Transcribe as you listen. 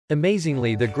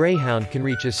Amazingly, the greyhound can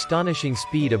reach astonishing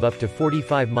speed of up to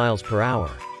 45 miles per hour.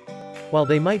 While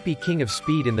they might be king of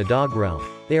speed in the dog realm,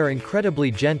 they are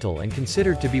incredibly gentle and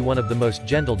considered to be one of the most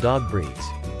gentle dog breeds.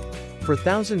 For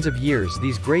thousands of years,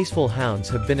 these graceful hounds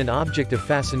have been an object of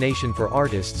fascination for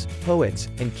artists, poets,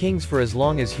 and kings for as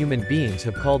long as human beings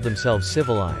have called themselves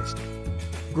civilized.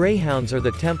 Greyhounds are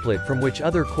the template from which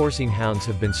other coursing hounds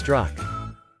have been struck.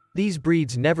 These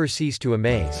breeds never cease to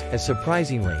amaze, as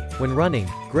surprisingly, when running,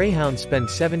 greyhounds spend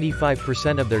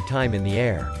 75% of their time in the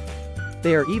air.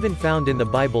 They are even found in the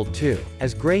Bible too,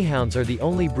 as greyhounds are the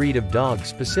only breed of dog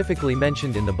specifically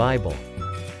mentioned in the Bible.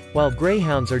 While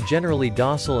greyhounds are generally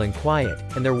docile and quiet,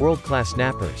 and they're world-class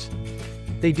nappers.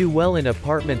 They do well in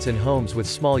apartments and homes with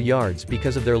small yards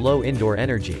because of their low indoor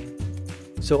energy.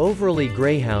 So overall,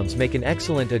 greyhounds make an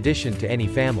excellent addition to any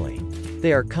family.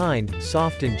 They are kind,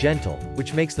 soft and gentle,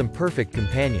 which makes them perfect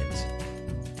companions.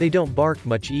 They don't bark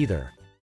much either.